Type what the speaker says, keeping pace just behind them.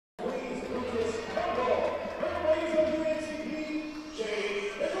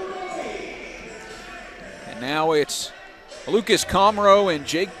now it's Lucas Comro and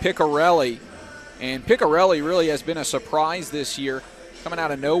Jake Piccarelli. And Piccarelli really has been a surprise this year, coming out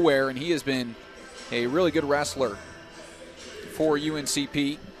of nowhere, and he has been a really good wrestler for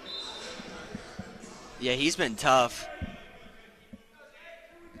UNCP. Yeah, he's been tough.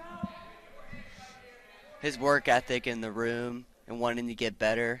 His work ethic in the room and wanting to get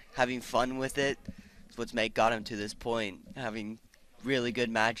better, having fun with it, is what's got him to this point, having really good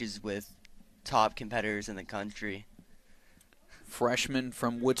matches with top competitors in the country. Freshman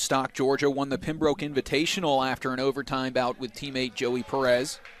from Woodstock, Georgia, won the Pembroke Invitational after an overtime bout with teammate Joey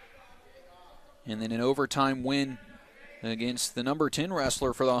Perez. And then an overtime win against the number 10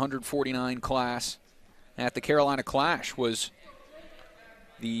 wrestler for the 149 class at the Carolina Clash was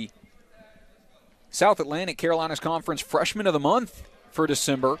the South Atlantic Carolinas Conference Freshman of the Month for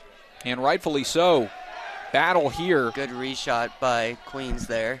December, and rightfully so. Battle here. Good reshot by Queens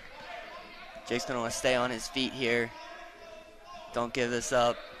there. Jake's going to want to stay on his feet here. Don't give this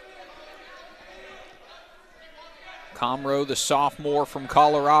up. Comro, the sophomore from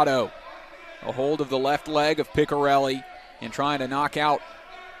Colorado. A hold of the left leg of Piccarelli and trying to knock out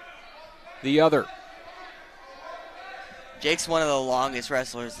the other. Jake's one of the longest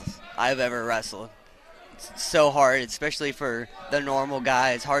wrestlers I've ever wrestled. It's so hard, especially for the normal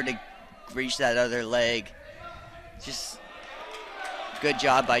guy. It's hard to reach that other leg. Just good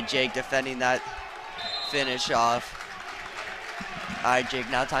job by Jake defending that finish off. All right, Jake,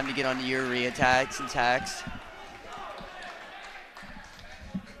 now time to get on to your re-attacks and tacks.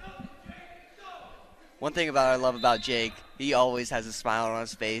 One thing I love about Jake, he always has a smile on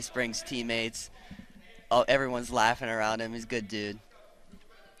his face, brings teammates. Oh, everyone's laughing around him. He's a good dude.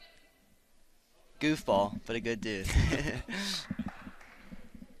 Goofball, but a good dude.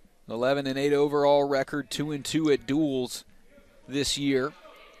 11-8 overall record, 2-2 at duels this year.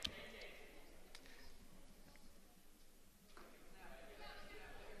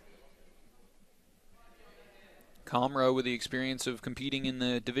 Comro with the experience of competing in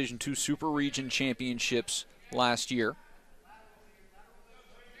the Division II Super Region Championships last year.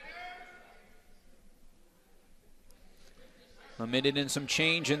 A minute and some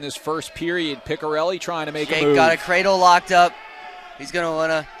change in this first period. Piccarelli trying to make a move. Jake got a cradle locked up. He's going to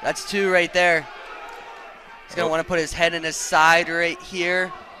want to, that's two right there. He's going to want to put his head in his side right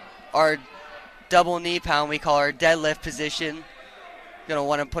here. Our double knee pound, we call our deadlift position. Going to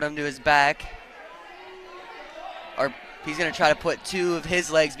want to put him to his back. Or he's going to try to put two of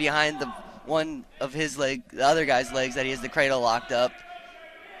his legs behind the one of his leg, the other guy's legs that he has the cradle locked up.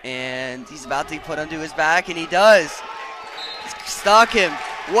 And he's about to put him to his back, and he does. Stuck him.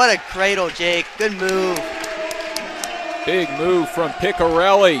 What a cradle, Jake. Good move. Big move from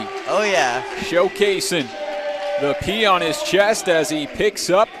Piccarelli. Oh, yeah. Showcasing the P on his chest as he picks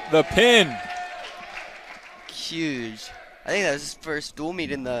up the pin. Huge. I think that was his first dual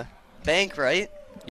meet in the bank, right?